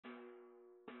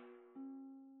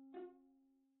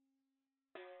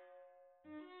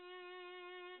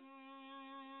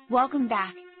Welcome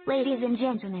back, ladies and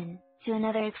gentlemen, to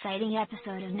another exciting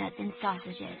episode of Nuts and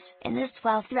Sausages. In this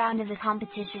 12th round of the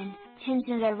competition,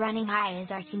 tensions are running high as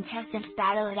our contestants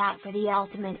battle it out for the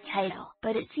ultimate title.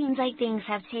 But it seems like things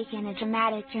have taken a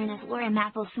dramatic turn as Laura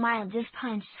Maple Smile just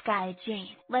punched Sky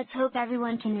Jane. Let's hope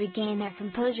everyone can regain their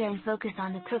composure and focus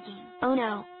on the cooking. Oh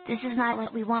no, this is not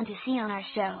what we want to see on our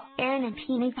show. Aaron and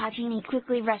Peeny Potini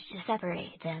quickly rush to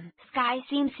separate them. Sky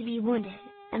seems to be wounded,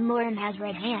 and Lauren has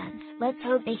red hands. Let's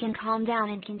hope they can calm down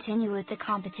and continue with the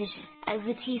competition. As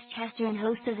the taste tester and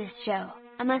host of this show,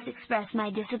 I must express my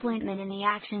disappointment in the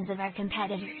actions of our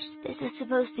competitors. This is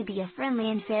supposed to be a friendly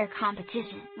and fair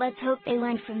competition. Let's hope they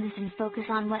learn from this and focus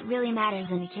on what really matters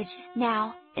in the kitchen.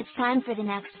 Now, it's time for the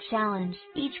next challenge.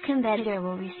 Each competitor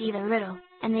will receive a riddle,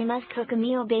 and they must cook a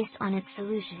meal based on its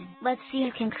solution. Let's see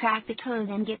who can crack the code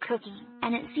and get cooking.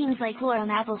 And it seems like Laura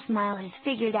Maple Smile has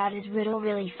figured out his riddle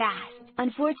really fast.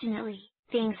 Unfortunately,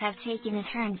 things have taken a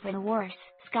turn for the worse.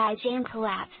 Sky Jane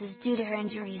collapses due to her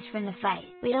injuries from the fight.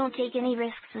 We don't take any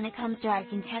risks when it comes to our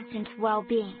contestants'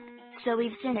 well-being, so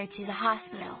we've sent her to the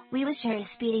hospital. We wish her a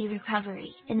speedy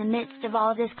recovery. In the midst of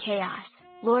all this chaos,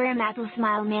 Laura Maple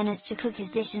Smile managed to cook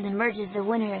his dish and emerges the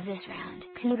winner of this round.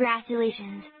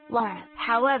 Congratulations, Laura.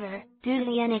 However, due to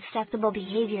the unacceptable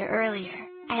behavior earlier,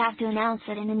 I have to announce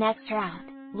that in the next round,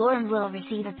 Lauren will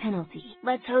receive a penalty.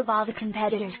 Let's hope all the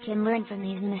competitors can learn from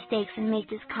these mistakes and make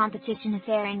this competition a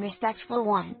fair and respectful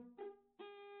one.